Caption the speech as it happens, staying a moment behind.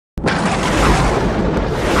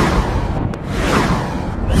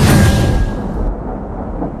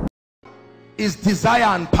is desire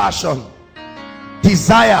and passion.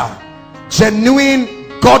 Desire,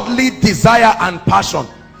 genuine godly desire and passion.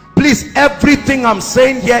 Please, everything I'm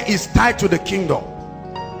saying here is tied to the kingdom.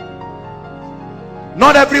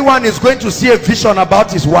 Not everyone is going to see a vision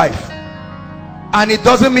about his wife, and it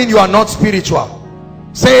doesn't mean you are not spiritual.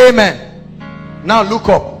 Say amen. Now look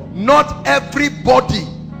up. Not everybody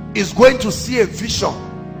is going to see a vision.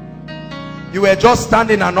 You were just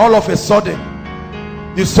standing and all of a sudden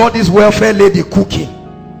you saw this welfare lady cooking,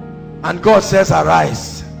 and God says,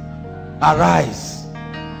 arise, arise.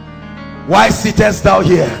 Why sittest thou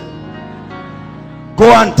here?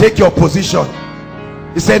 Go and take your position.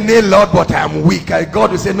 He said, nay Lord, but I am weak. And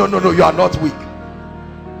God will say, no, no, no, you are not weak.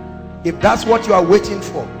 If that's what you are waiting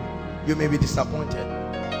for, you may be disappointed.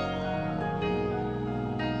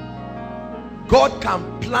 God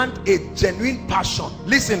can plant a genuine passion.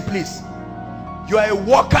 Listen please, you are a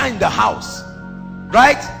worker in the house,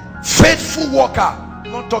 right? Faithful worker.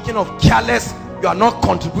 I'm not talking of careless. You are not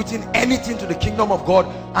contributing anything to the kingdom of God,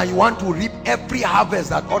 and you want to reap every harvest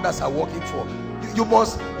that others are working for. You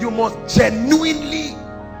must genuinely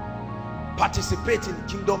participate in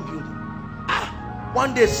kingdom building.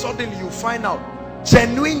 One day suddenly you find out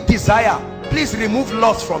genuine desire. Please remove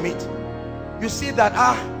lust from it. You see that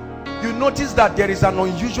you notice that there is an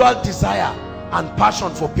unusual desire and passion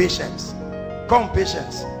for patience. Come,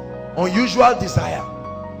 patience. Unusual desire.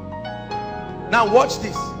 Now watch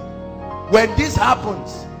this. When this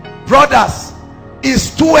happens, brothers,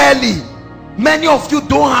 it's too early. Many of you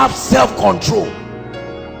don't have self-control.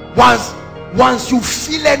 Once you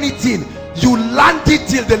feel anything, you land it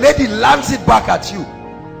till the lady lands it back at you.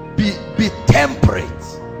 Be temperate.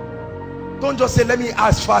 Don't just say, let me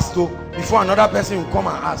ask first though, before another person will come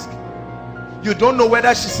and ask. You don't know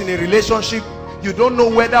whether she's in a relationship. You don't know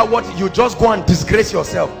whether what, you just go and disgrace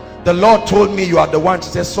yourself. The Lord told me you are the one. She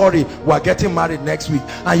says, sorry, we are getting married next week.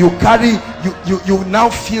 And you carry, you now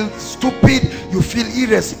feel stupid, you feel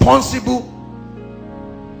irresponsible.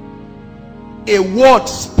 A word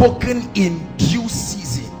spoken in due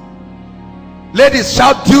season. Ladies,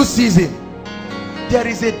 shout due season. There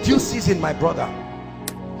is a due season, my brother.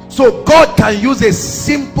 So God can use a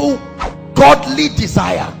simple godly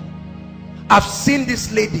desire. I've seen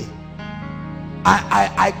this lady.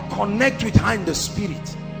 I connect with her in the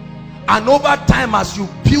spirit, and over time, as you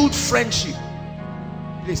build friendship,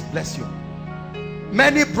 please bless you.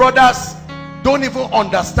 Many brothers don't even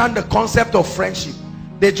understand the concept of friendship.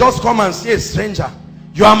 They just come and see a stranger.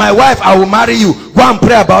 You are my wife, I will marry you. Go and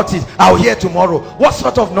pray about it. I'll hear tomorrow. What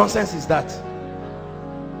sort of nonsense is that?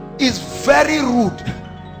 It's very rude.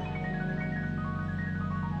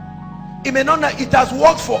 It may not, it has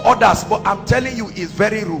worked for others, but I'm telling you, it's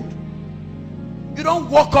very rude. You don't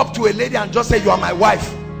walk up to a lady and just say, you are my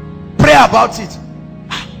wife. Pray about it.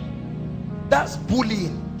 That's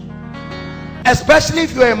bullying. Especially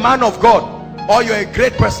if you're a man of God or you're a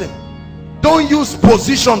great person. Don't use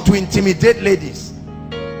position to intimidate ladies.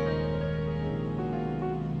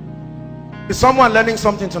 Is someone learning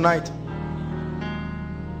something tonight?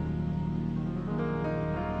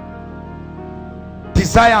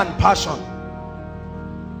 Desire and passion.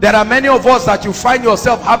 There are many of us that you find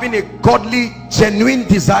yourself having a godly, genuine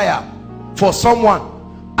desire for someone,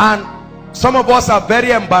 and some of us are very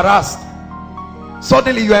embarrassed.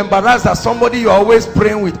 Suddenly you're embarrassed that somebody you're always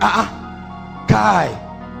praying with, Kai,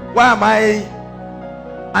 why am I?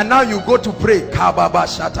 And now you go to pray,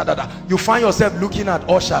 you find yourself looking at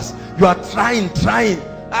ushers. You are trying,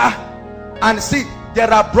 and see,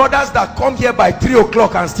 there are brothers that come here by 3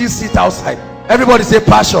 o'clock and still sit outside. Everybody say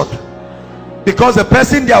passion, because the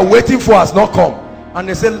person they are waiting for has not come, and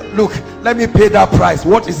they say, look, let me pay that price.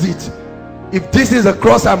 What is it? If this is a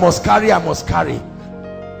cross I must carry, I must carry.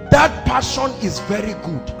 That passion is very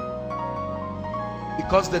good,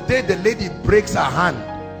 because the day the lady breaks her hand,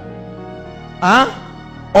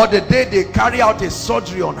 or the day they carry out a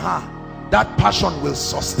surgery on her, that passion will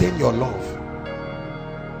sustain your love.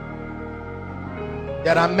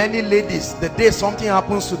 There are many ladies, the day something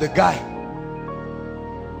happens to the guy,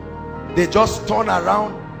 they just turn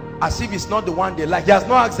around as if it's not the one they like. He has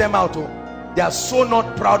not asked them out. They are so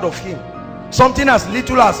not proud of him. Something as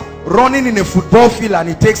little as running in a football field and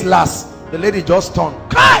he takes last, the lady just turned.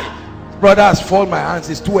 Kai! Brother has fallen my hands,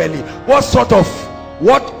 it's too early. What sort of,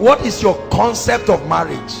 what is your concept of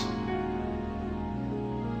marriage?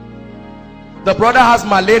 The brother has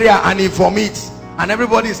malaria and he vomits, and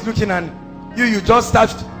everybody is looking, and you just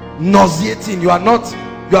start nauseating. You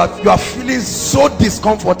are feeling so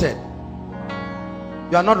discomforted.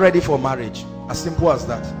 You are not ready for marriage. As simple as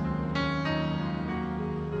that.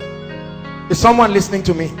 Is someone listening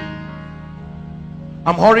to me?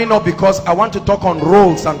 I'm hurrying up because I want to talk on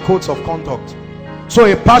roles and codes of conduct. So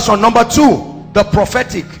a passion. Number two, the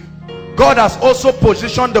prophetic. God has also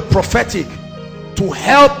positioned the prophetic to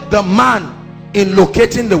help the man in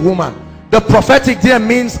locating the woman. The prophetic there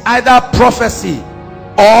means either prophecy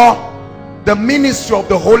or the ministry of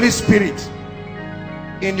the Holy Spirit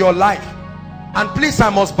in your life. And please, I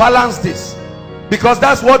must balance this, because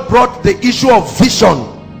that's what brought the issue of vision.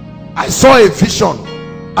 I saw a vision,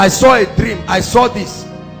 I saw a dream, I saw this.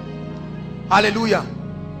 Hallelujah.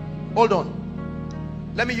 Hold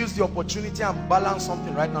on, let me use the opportunity and balance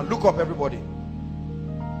something right now. Look up, everybody.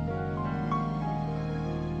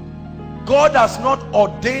 God has not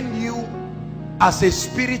ordained you as a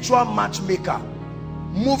spiritual matchmaker,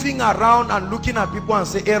 moving around and looking at people and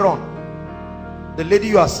say, Aaron, the lady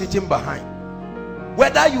you are sitting behind,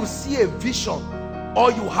 whether you see a vision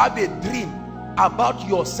or you have a dream about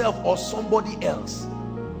yourself or somebody else,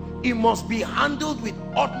 it must be handled with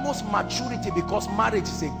utmost maturity, because marriage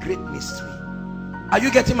is a great mystery. Are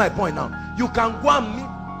you getting my point now? You can go and meet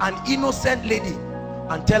an innocent lady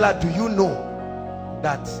and tell her, do you know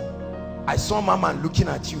that I saw mama looking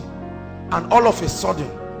at you? And all of a sudden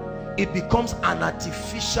it becomes an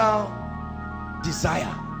artificial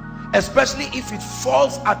desire, especially if it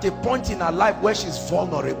falls at a point in her life where she's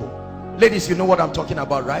vulnerable. Ladies, you know what I'm talking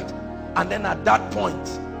about, right? And then at that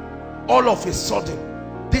point, all of a sudden,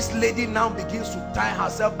 this lady now begins to tie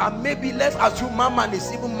herself, and maybe let's assume my man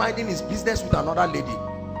is even minding his business with another lady.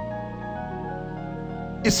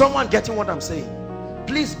 Is someone getting what I'm saying?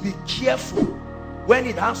 Please be careful when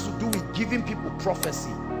it has to do with giving people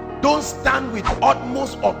prophecy. Don't stand with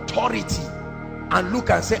utmost authority and look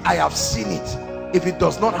and say, I have seen it. If it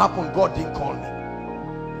does not happen, God didn't call me.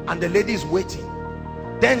 And the lady is waiting.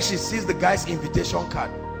 Then she sees the guy's invitation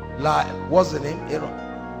card. What's the name?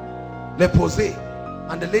 Aaron. Lepose.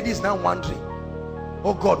 And the lady is now wondering,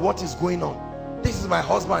 oh God, what is going on? This is my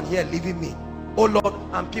husband here leaving me. Oh Lord.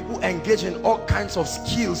 And people engage in all kinds of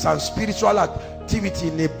skills and spiritual activity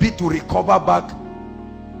in a bid to recover back.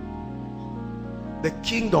 The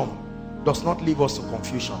kingdom does not leave us to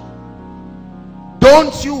confusion.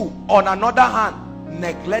 Don't you, on another hand,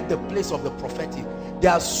 neglect the place of the prophetic.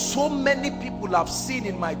 There are so many people I've seen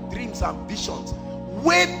in my dreams and visions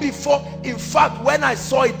way before. In fact, when I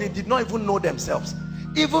saw it, they did not even know themselves.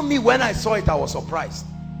 Even me, when I saw it, I was surprised.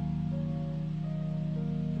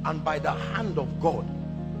 And by the hand of God,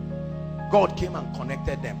 God came and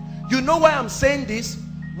connected them. You know why I'm saying this?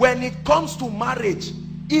 When it comes to marriage,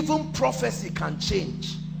 even prophecy can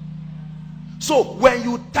change. So when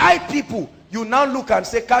you tie people, you now look and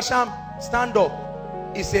say, Kasham, stand up.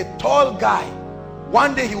 He's a tall guy.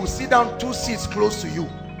 One day he will sit down 2 seats close to you.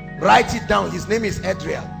 Write it down. His name is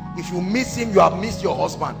Adriel. If you miss him, you have missed your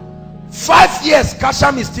husband. 5 years,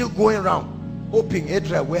 Kasham is still going around hoping,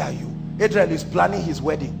 Adriel, where are you? Adriel is planning his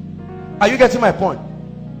wedding. Are you getting my point?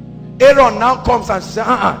 Aaron now comes and says,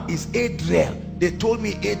 it's Adriel. They told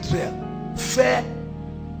me Adriel. Fair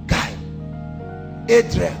guy.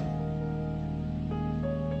 Adriel.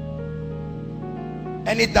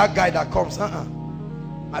 Any dark guy that comes,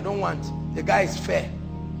 I don't want. The guy is fair.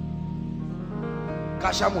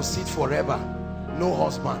 Kasham will sit forever. No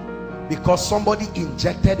husband. Because somebody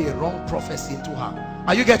injected a wrong prophecy into her.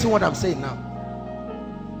 Are you getting what I'm saying now?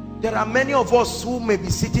 There are many of us who may be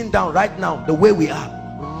sitting down right now the way we are.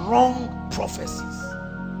 Wrong prophecies.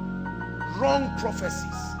 Wrong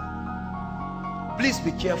prophecies. Please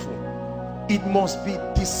be careful. It must be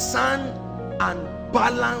discerned and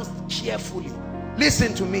balanced carefully.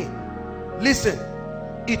 Listen to me. Listen.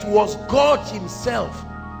 It was God himself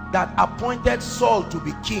that appointed Saul to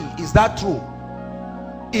be king. Is that true?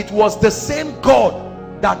 It was the same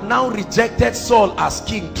God that now rejected Saul as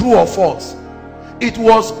king. True or false? It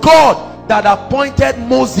was God that appointed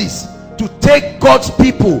Moses to take God's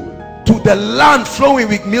people to the land flowing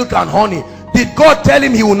with milk and honey. Did God tell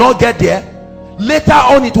him he will not get there? Later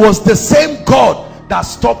on, it was the same God that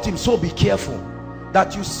stopped him. So be careful.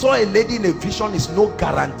 That you saw a lady in a vision is no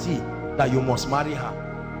guarantee that you must marry her.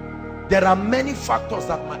 There are many factors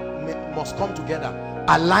that must come together.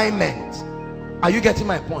 Alignment. Are you getting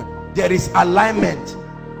my point? There is alignment.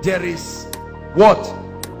 There is what?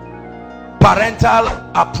 Parental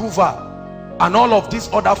approval and all of these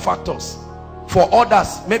other factors. For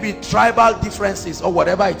others, maybe tribal differences or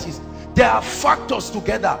whatever it is. There are factors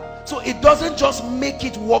together. So it doesn't just make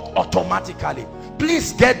it work automatically.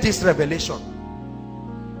 Please get this revelation.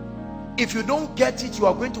 If you don't get it, you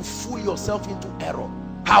are going to fool yourself into error.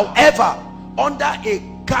 However, under a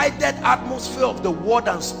guided atmosphere of the word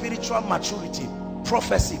and spiritual maturity,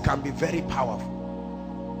 prophecy can be very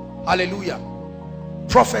powerful. Hallelujah.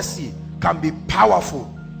 Prophecy can be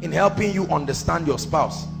powerful in helping you understand your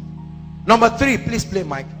spouse. Number 3, please play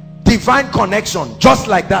Mike. Divine connection, just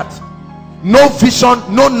like that. No vision,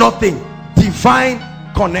 no nothing. Divine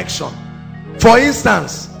connection. For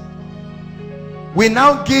instance, we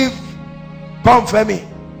now give, come Femi,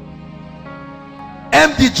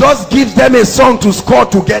 MD just gives them a song to score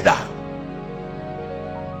together.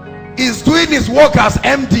 He's doing his work as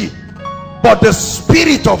MD, but the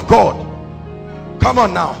Spirit of God, come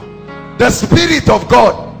on now, the Spirit of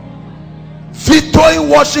God, vetoing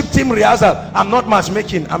worship team rehearsal. I'm not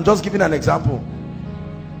matchmaking, I'm just giving an example.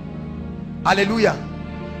 Hallelujah.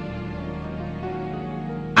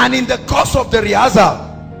 And in the course of the rehearsal,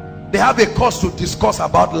 they have a course to discuss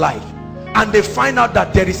about life, and they find out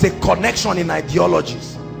that there is a connection in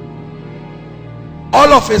ideologies.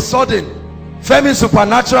 All of a sudden, Femi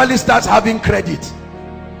supernaturally starts having credit.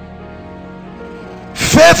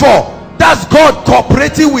 Favor, that's God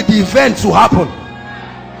cooperating with the event to happen.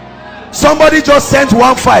 Somebody just sent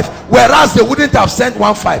 1.5, whereas they wouldn't have sent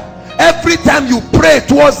 1.5. Every time you pray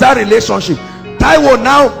towards that relationship, Taiwo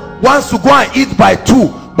now wants to go and eat by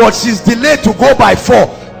 2, but she's delayed to go by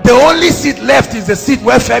 4. The only seat left is the seat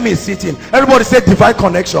where Femi is sitting. Everybody say divine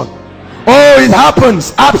connection. Oh, it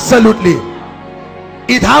happens. Absolutely,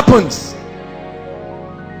 it happens.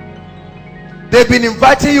 They've been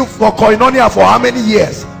inviting you for Koinonia for how many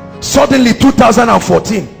years? Suddenly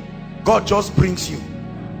 2014, God just brings you.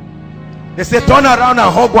 They say turn around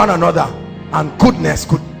and hug one another, and goodness,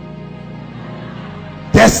 good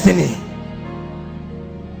destiny.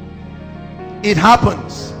 It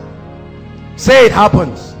happens. Say it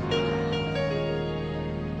happens.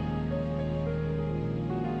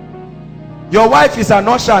 Your wife is an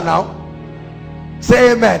usher now.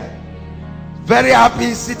 Say amen. Very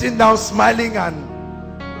happy, sitting down, smiling, and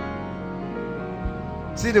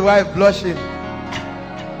see the wife blushing.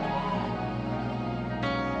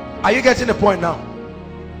 Are you getting the point now?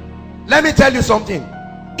 Let me tell you something.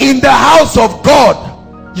 In the house of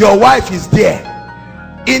God, your wife is there.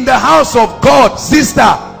 In the house of God,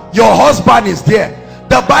 sister, your husband is there.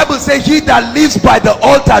 The Bible says he that lives by the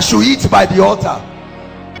altar should eat by the altar.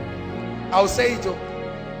 I'll say it.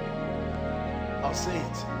 I'll say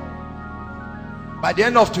it. By the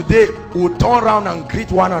end of today, we'll turn around and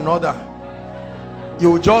greet one another.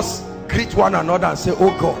 You will just greet one another and say,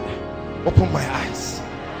 oh God, open my eyes.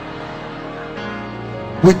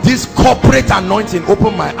 With this corporate anointing,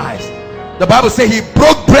 open my eyes. The Bible says he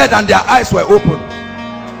broke bread and their eyes were open.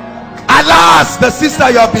 Alas, the sister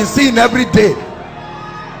you have been seeing every day.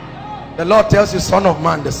 The Lord tells you, son of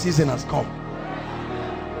man, the season has come.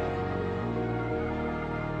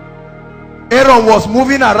 Aaron was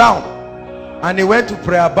moving around and he went to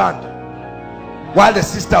prayer band while the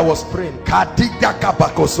sister was praying. God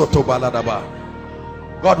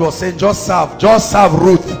was saying, just serve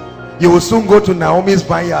Ruth. You will soon go to Naomi's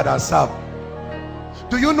vineyard and serve.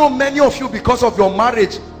 Do you know many of you, because of your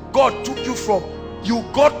marriage, God took you from, you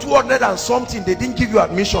got 200 and something, they didn't give you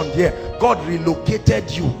admission there. God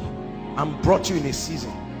relocated you and brought you in a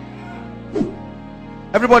season.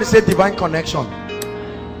 Everybody say divine connection.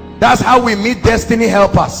 That's how we meet destiny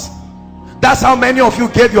helpers. That's how many of you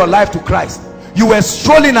gave your life to Christ. You were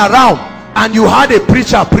strolling around and you had a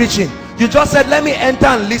preacher preaching. You just said, let me enter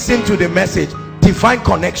and listen to the message. Divine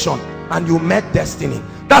connection, and you met destiny.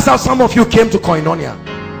 That's how some of you came to Koinonia.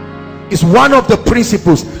 It's one of the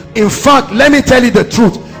principles. In fact, let me tell you the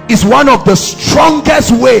truth, it's one of the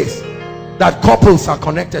strongest ways that couples are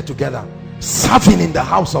connected together. Serving in the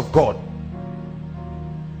house of God.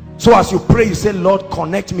 So as you pray, you say, Lord,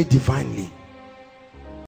 connect me divinely.